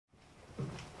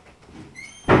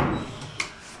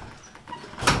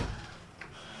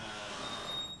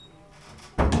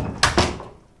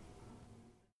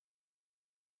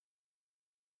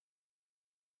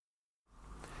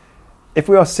if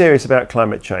we are serious about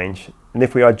climate change, and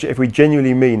if we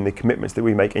genuinely mean the commitments that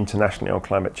we make internationally on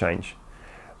climate change,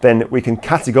 then we can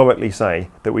categorically say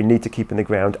that we need to keep in the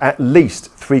ground at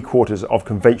least 3/4 of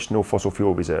conventional fossil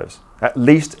fuel reserves. At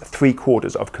least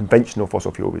 3/4 of conventional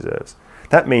fossil fuel reserves.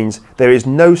 That means there is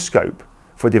no scope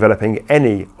for developing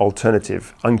any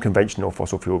alternative unconventional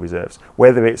fossil fuel reserves,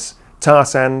 whether it's tar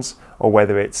sands or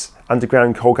whether it's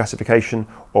underground coal gasification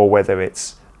or whether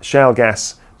it's shale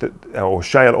gas or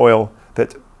shale oil.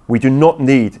 That we do not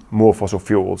need more fossil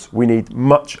fuels. We need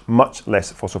much, much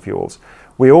less fossil fuels.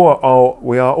 We are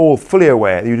all fully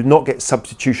aware that you do not get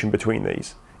substitution between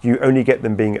these. You only get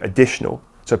them being additional.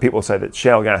 So people say that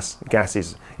shale gas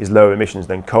is lower emissions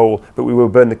than coal, but we will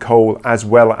burn the coal as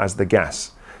well as the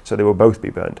gas. So they will both be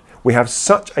burned. We have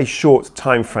such a short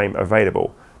time frame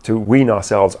available to wean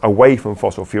ourselves away from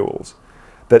fossil fuels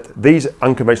that these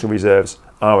unconventional reserves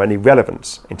are an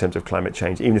irrelevance in terms of climate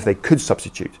change, even if they could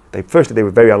substitute. Firstly, they were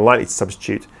very unlikely to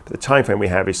substitute, but the time frame we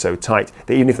have is so tight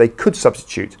that even if they could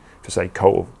substitute for, say,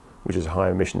 coal, which is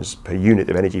higher emissions per unit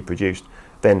of energy produced,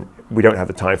 then we don't have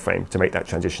the time frame to make that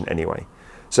transition anyway.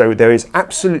 So there is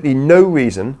absolutely no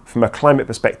reason from a climate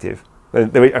perspective, in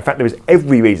fact there is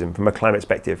every reason from a climate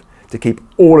perspective, to keep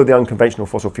all of the unconventional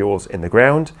fossil fuels in the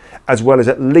ground, as well as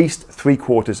at least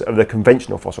 3/4 of the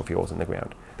conventional fossil fuels in the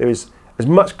ground. There is as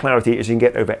much clarity as you can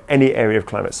get over any area of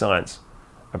climate science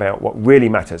about what really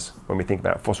matters when we think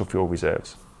about fossil fuel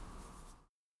reserves.